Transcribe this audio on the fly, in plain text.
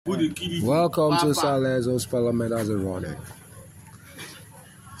Welcome to Salazar's Parliament as a running.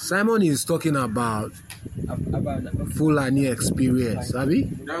 Simon is talking about Fulani experience, Abi?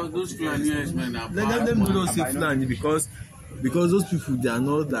 Those Fulani men are Let them not say Fulani because those people, they are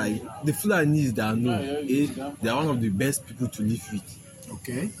not like the Fulanis that I know. They are one of the best people to live with.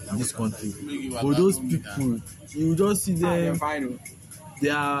 Okay. In this country. But those people, you just see them. They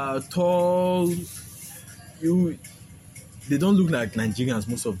are tall. They don't look like Nigerians,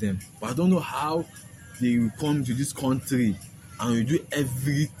 most of them. But I don't know how they will come to this country and will do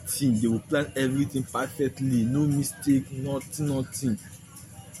everything. They will plan everything perfectly, no mistake, nothing.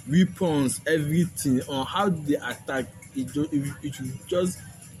 Weapons, everything. On how they attack, it will just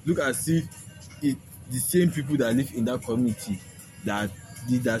look as if it's the same people that live in that community that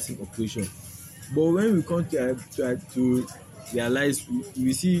did that same operation. But when we come to try to realize,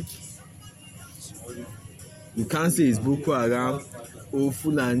 we see. You can't say it's Boko Haram or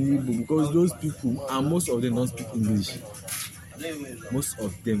Fulani because those people, and most of them don't speak English. Most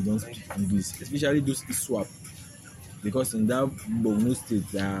of them don't speak English, especially those ISWAP. Because in that Borno state,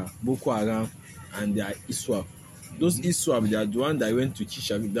 there are Boko Haram and there are ISWAP. Those ISWAP, they are the one that went to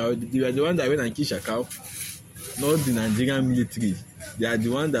Kishaka. They were the one that went and Kishaka, not the Nigerian military. They are the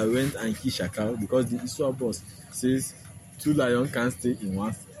one that went and Kishaka because the ISWAP boss says 2 lions can't stay in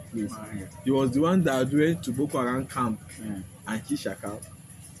one place. He was the one that went to Boko Haram camp and Kishaka,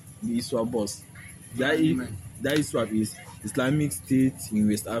 the ISWAP boss. That ISWAP is Islamic State in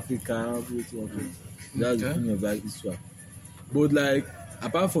West Africa. That's the thing of that ISWAP. But like,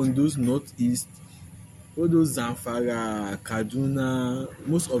 apart from those northeast, all those Zamfara, Kaduna,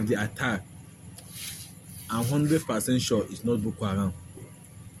 most of the attack, I'm 100% sure it's not Boko Haram.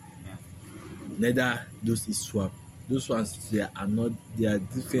 Neither those ISWAP. Those ones, they are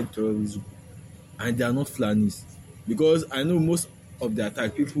different terrorism, and they are not Fulanis. Because I know most of the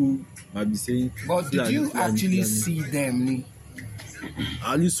attack, people might be saying. But did you actually see them?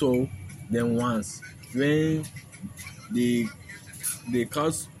 I only saw them once when they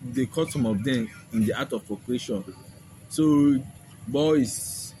caught some of them in the act of operation. So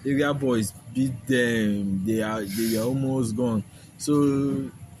area boys beat them. They were almost gone.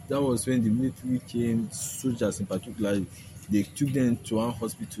 So that was when the military came, soldiers in particular. They took them to one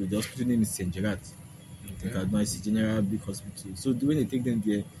hospital. The hospital name is St. Gerard. It's a general big hospital. So when they take them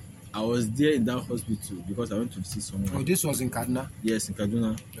there, I was there in that hospital because I went to see someone. Oh, this was in Kaduna? Yes, in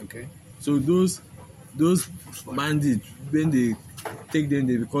Kaduna. Okay. So those bandits, when they take them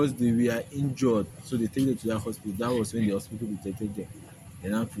there because they were injured, so they take them to that hospital. That was when the hospital detected them. They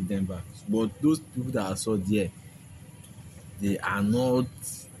now put them back. But those people that I saw there, they are not.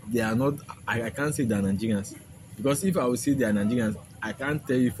 I can't say they are Nigerians, because if I would say they are Nigerians, I can't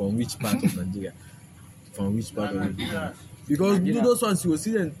tell you from which part of Nigeria, because those ones you will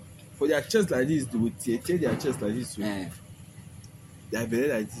see them for their chest like this, they will tear their chest like this, their belly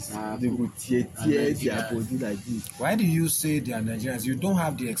like this, they will tear their body like this. Why do you say they are Nigerians? You don't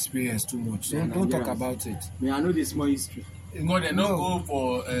have the experience too much, so don't talk about it. I know the small history. They don't go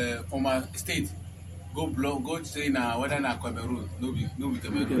for my state. Go say na whether na Cameroon, no be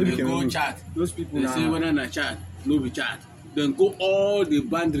Cameroon. They go Chad. Those people they say whether na Chad, no be Chad. Then go all the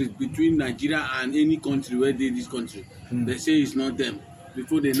boundaries between Nigeria and any country where they this country. They say it's not them.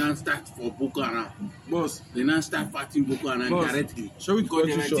 Before they now start for Boko Haram. Boss, they now start fighting Boko Haram directly. Because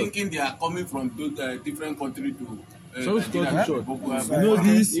they were thinking they are coming from different countries to Nigeria. You know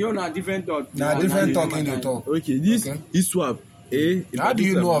this? You know different talk. Different talk in the talk. Okay, this ISWAP. How do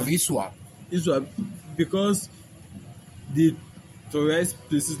you know of ISWAP? ISWAP because they terrorize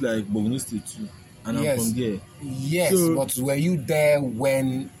places like Borno State too, and I'm from there. Yes, so, but were you there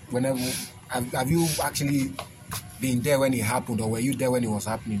whenever? Have you actually been there when it happened, or were you there when it was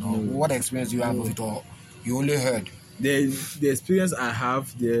happening? Or what experience do you have of it, or you only heard? The experience I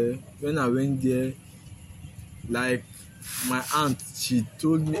have there, when I went there, like my aunt, she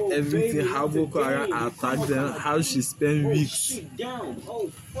told me everything, how Boko Haram attacked them, how she spent weeks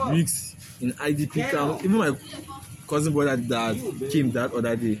in IDP camp. Even my cousin brother that came that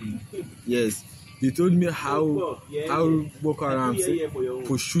other day, yes, he told me how Boko Haram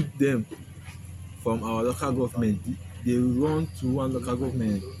pursued them from our local government. They run to one local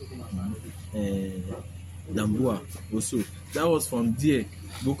government, Dambua also. That was from there.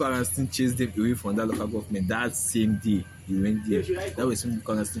 Boko Haram still chased them away from that local government. That same day they went there. That was when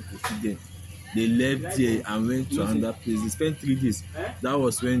Boko Haram still pursued them. They left there and went to another place. They spent 3 days. That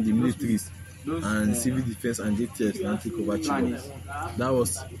was when the militaries and civil defense and JTF now took over Chibok. That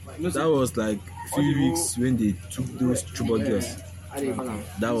was like 3 weeks when they took those Chibok girls.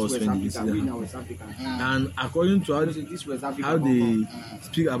 That was when the incident. And according to how they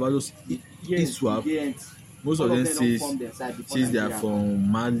speak about those ISWAP, most of them says they are from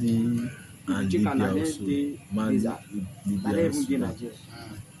Mali and Libya also. Mali, Libya also.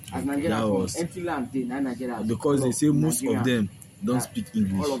 That was because they say most of them don't speak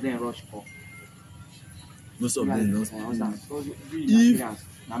English. All of them rush for. Most of them don't speak English.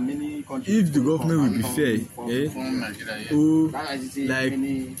 If the government will be fair,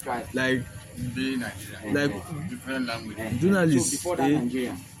 like journalists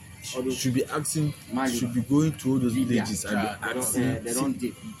should be asking, should be going to all those villages and be asking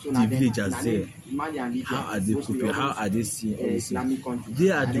the villagers there, how are they coping, how are they seeing everything.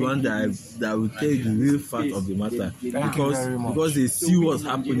 They are the ones that will tell you the real fact of the matter, because they see what's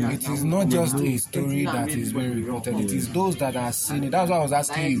happening. It is not just a story that is being reported, it is those that are seeing it. That's why I was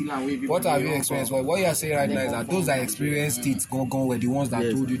asking you, what have you experienced? Well, what you are saying right now is that those that experienced it gone were the ones that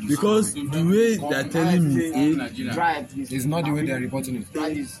told you this. Because the way they are telling me is not the way they are reporting it.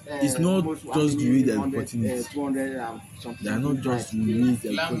 It's not just the way they are reporting it. They are not just the way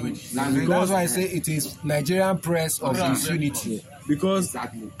they are reporting it. That's why I say it is Nigerian press of disunity. Because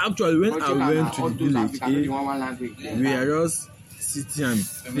actually when I went to the village, we are just sitting and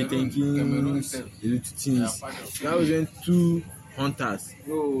thinking a little things. That was when two hunters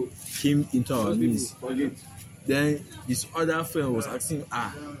came into our midst. Then this other friend was asking,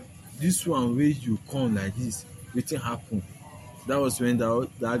 this one where you come like this, wetin happen? That was when that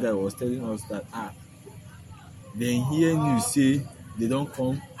guy was telling us that then hear news say they don't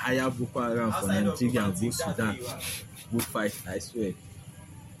come hire Boko Haram from Nigeria and go Sudan, go fight. I swear.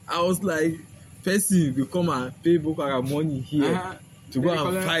 I was like, person will come and pay Boko Haram money here to go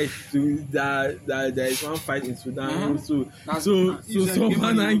and fight. There is one fight in Sudan also. So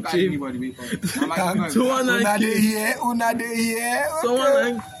someone came.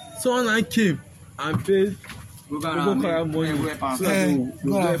 Someone came and paid Boko Haram money so that they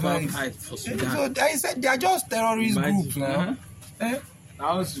will ever fight for Sudan. So I said they are just terrorist groups now.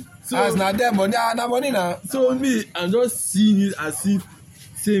 So as na their money, money now. So me, I'm just seeing it as if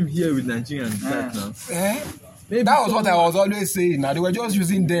same here with Nigerians that now. That was what I was always saying. Now they were just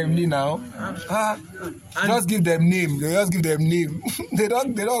using them now. Just give them name. They just give them name. they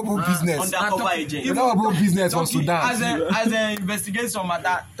don't do business. Undercover agent. They don't do business for Sudan. As an investigation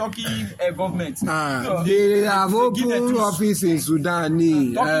matter, Turkey government. They have open office in Sudan.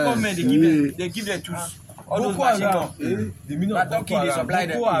 Turkey government they give them tools. Boko Haram, the meaning of Boko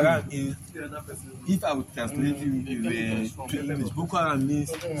Haram is, if I would translate it, Boko Haram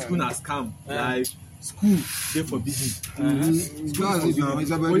means school has come, like school they forbidden. It's about but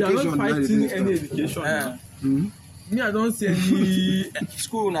you are education. not fighting any education. Me, I don't see any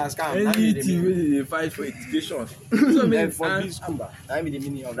school has come. Anything where they fight for education. So for this school, that mean the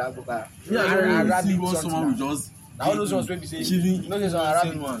meaning of that Boko Haram. Yeah, I don't see what someone will just. All those ones when say,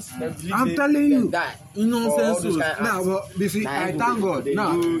 ones. I'm telling you, nonsense. Now, but you see, I thank God.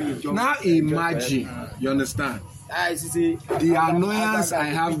 Now imagine, you understand? The annoyance I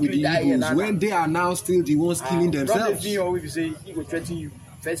have with the Igbos when they are now still the ones killing themselves. They go threaten you,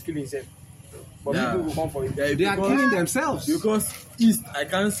 first kill himself. But people will come for it. They are killing themselves. Because East, I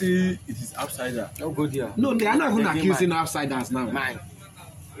can't say it is outsider. Don't go there. No, they are not even accusing outsiders now.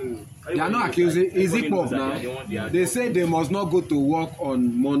 They are not accusing. Is it pop now? They say they must not go to work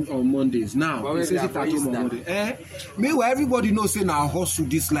on Mondays. Now, they say it at home on Monday. Meanwhile, everybody knows say now hustle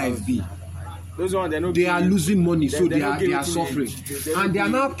this life be. Those ones they are losing money, so they are suffering, and they are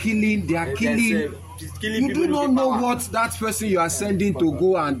now killing. They are killing. You do not know what that person you are sending to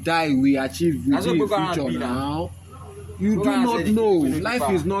go and die will achieve within the future. Now, you do not know. Life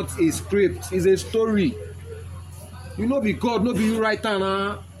is not a script; it's a story. You know, be God, no be you right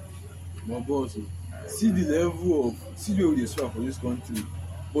now. My boss, see the level of see the way they suffer for this country,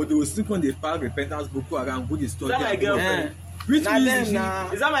 but they will still come the park repentance Boko Haram go dey store there. That my girlfriend. Which means is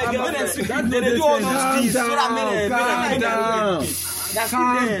that my girlfriend? They do all those things.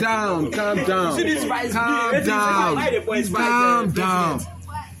 Calm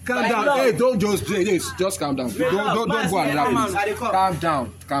down. Hey, don't just calm down. Don't go and laugh.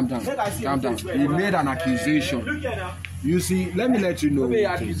 Calm down. He made an accusation. You see, let me let you know.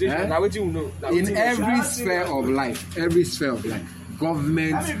 In every sphere of life,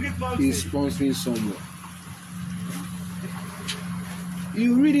 government is sponsoring someone.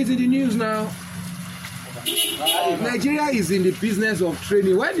 You read it in the news now. Nigeria is in the business of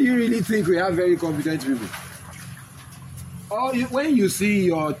training. Why do you really think we have very competent people? Or when you see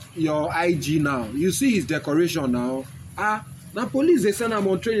your IG now, you see his decoration now. Now police they send them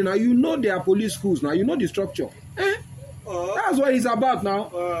on training now. You know they are police schools now. You know the structure. That's what it's about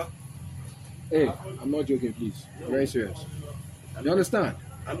now. Hey, I'm not joking, please. Very serious. You understand?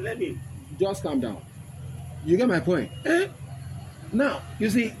 I'm learning. Just calm down. You get my point? Now, you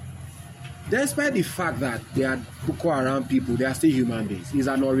see, despite the fact that they are Boko Haram people, they are still human beings. It's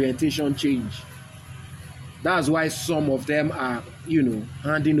an orientation change. That's why some of them are,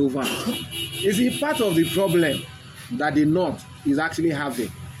 handing over. You see, part of the problem that the North is actually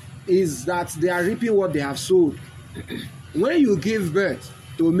having is that they are reaping what they have sowed. When you give birth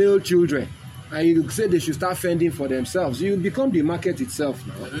to male children and you say they should start fending for themselves, you become the market itself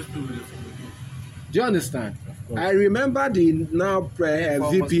now. Do you understand? I remember the now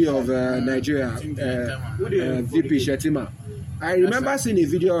VP of Nigeria, VP Shetima. I remember seeing a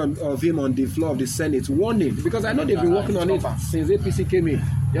video of him on the floor of the Senate warning, because I know they've been working on it since APC came in.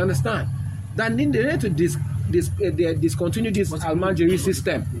 You understand? That they need to discontinue this Almajiri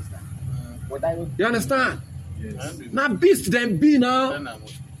system. You understand? Yes. Now beast them be now.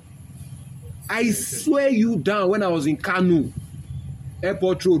 I swear you down when I was in Kanu,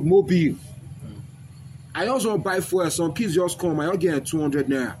 Airport Road, Mobile. I also buy fuel. Some kids just come. I all get 200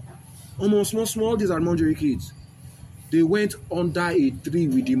 naira. Almost small. These are Almajiri kids. They went under a tree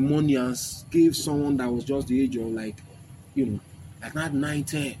with the money and gave someone that was just the age of like not 9,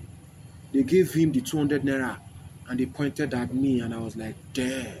 10. They gave him the 200 naira and they pointed at me and I was like,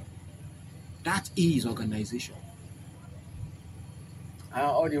 damn, that is organization.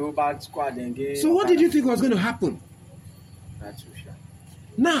 All the whole bad squad then so what did you think was going to happen? That's for sure.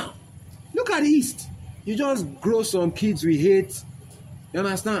 Now, look at the East. You just grow some kids we hate. You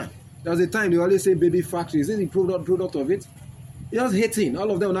understand? There was a time they always say baby factory. Is this the product of it? You're just hating.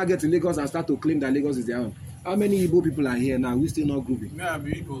 All of them will now get to Lagos and start to claim that Lagos is their own. How many Igbo people are here now? We still not grooving. Yeah,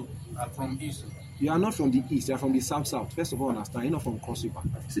 people are from East. You are not from the East. You are from the South. First of all, understand. You're not from Cross River.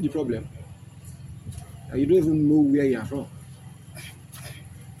 See the problem? You don't even know where you are from.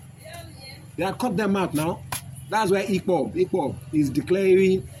 They have cut them out now. That's why IPOB is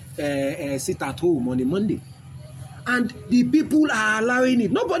declaring sit at home on a Monday. And the people are allowing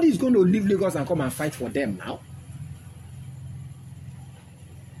it. Nobody is going to leave Lagos and come and fight for them now.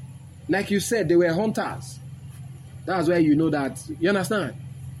 Like you said, they were hunters. That's why you know that. You understand?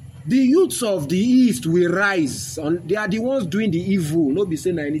 The youths of the East will rise. They are the ones doing the evil. Not be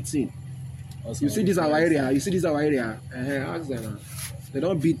saying anything. You see this our area. Ask them. They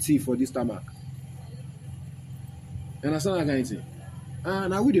don't beat thief for this tarmac. You understand that kind of thing?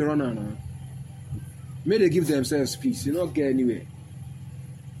 Now we the runner now. May they give themselves peace. You not get anywhere.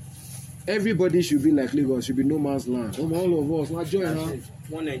 Everybody should be like Lagos. Should be no man's land. All of us. Not join now.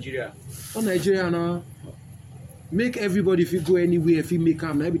 One Nigeria now. Make everybody if you go anywhere, if you make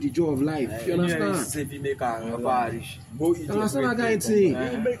them, that be the joy of life. You understand? You understand that kind of thing?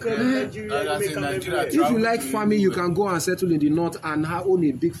 If you like farming, you can go and settle in the north and own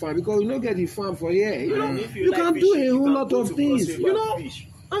a big farm, because you don't get the farm for here. You can do a whole lot of things.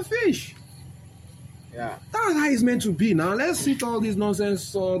 And fish. Yeah. That's how it's meant to be now. Let's sit all these nonsense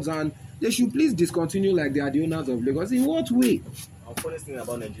swords, and they should please discontinue like they are the owners of Lagos. In what way? The funniest thing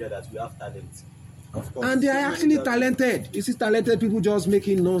about Nigeria that we have talent. Of course. And they are actually talented. You see talented people just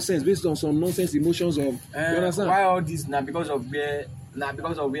making nonsense based on some nonsense emotions of you understand? Why all this now? Because of where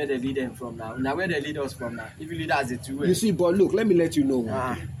they lead them from now. Now where they lead us from now. If you lead us the two ways. You see, but look, let me let you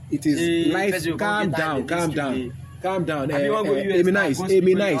know. It is life. Calm down. Amy nice.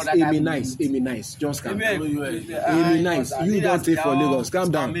 Just calm down. Amy nice. You don't take for Lagos. Calm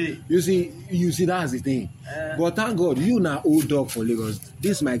down. You see, that's the thing. But thank God, you now old dog for Lagos.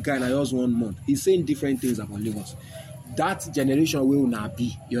 This my guy, now just 1 month. He's saying different things about Lagos. That generation will not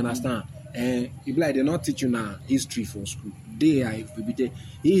be. You understand? If like they not teach you now history for school. He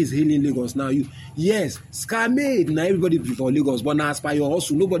is healing Lagos now. Yes, scam made now everybody be for Lagos, but now as per your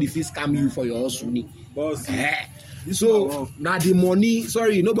hustle, nobody feel scam you for your hustle. So now the money,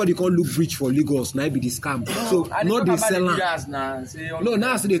 nobody can look rich for Lagos. Now be the scam. So not the seller. No,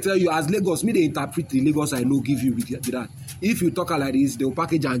 now they tell you as Lagos, me they interpret the Lagos I know give you with that. If you talk like this, they'll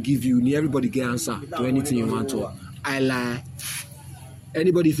package and give you. Everybody get answer to anything you want to. I lie.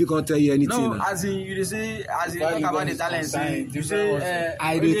 Anybody if you can't tell you anything. No, as in you say, as in talk about the talent. You say,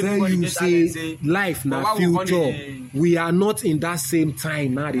 I will tell you say life na future. We are not in that same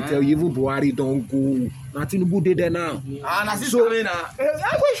time now. They tell you even Buhari don't go. Nothing good there now. So I wish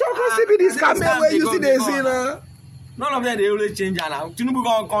you could see this camera where you see they say now. None of them they always change now. Tinubu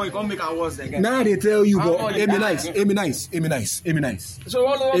can't make it worse again. Now they tell you, but Amy nice. So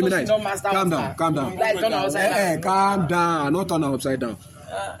all of us calm down. Calm down. Not turn upside down.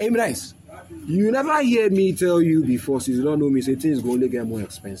 Amy nice. You never hear me tell you before, since you don't know me, say things go only get more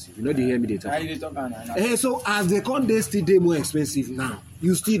expensive. You know they hear me they talk. So as they come, they still dey more expensive now.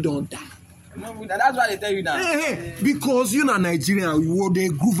 You still don't die. No, that's why they tell you now. Because you know Nigeria, you they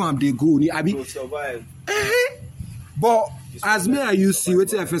groove and they go. I mean, survive. But as me and you see, wait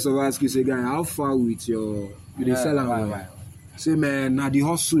till I first of all ask you, say, guy, how far with your you sell am? Say, man, now the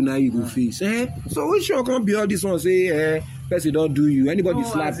hustle now you go face. So which one can be all this one? Say, person don't do you. Anybody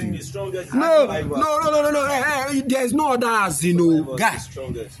slap you? No. There's no other as you know, guy.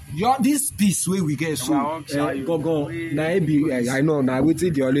 This piece where we get so go. I know now. Wait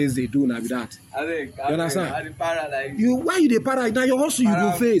till the always they do now with that. You understand? Why you the para? Now your hustle you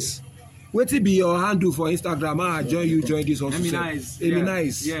go face. Wait till be your handle for Instagram. Join this hustle.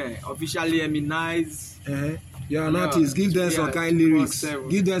 Eminize. Yeah, officially Eminize. You're an artist. Give them some kind lyrics.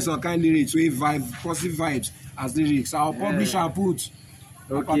 Give them some kind lyrics. We vibe, positive vibes as lyrics. I'll publish and put.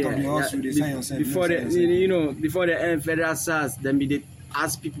 Before the end, federal SARS, then they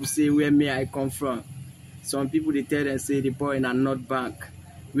ask people say where may I come from. Some people they tell them say the boy in a North Bank.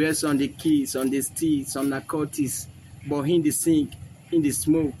 Where some the keys, some the steal, some narcotics, but in the sink, in the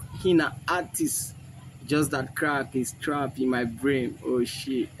smoke, he an artist. Just that crack is trapped in my brain. Oh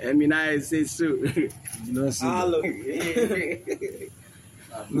shit! I mean, I say so.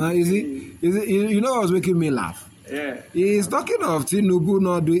 Now, you know what's making me laugh? Yeah. He's talking of Tinubu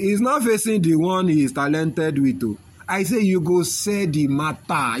not doing. He's not facing the one he's talented with. Too. I say you go say the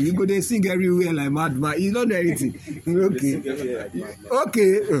matter. You go they sing everywhere like madman. You don't know anything.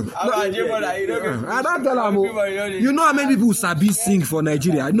 Okay. I don't tell him. You know how many people sabi sing for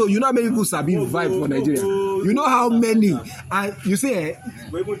Nigeria? No, you know how many people sabi vibe for Nigeria? You know how many? And you say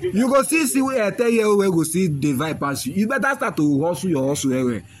you go see where 10 years old go see the vibe pass you. You better start to hustle your hustle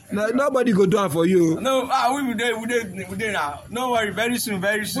anyway. Nobody go do it for you. No, we there now. No worry, very soon.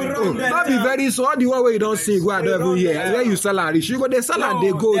 Not be very soon. All the one where you don't sing, go every year. Where you sell and you go they sell and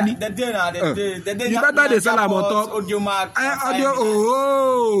they go. You better they sell them on top. Audio mark.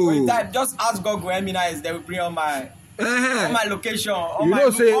 Just ask Google Eminize. They will bring on my location.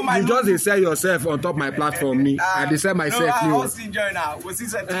 You just sell yourself on top my platform. I dey sell myself. I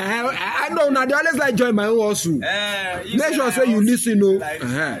know now. They always like join my own hustle. Make sure say you listen.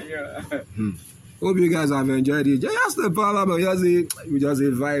 Hope you guys have enjoyed it. Just the parliament. We just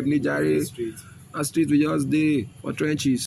a vibe. Nijari. A street we just day for trenches.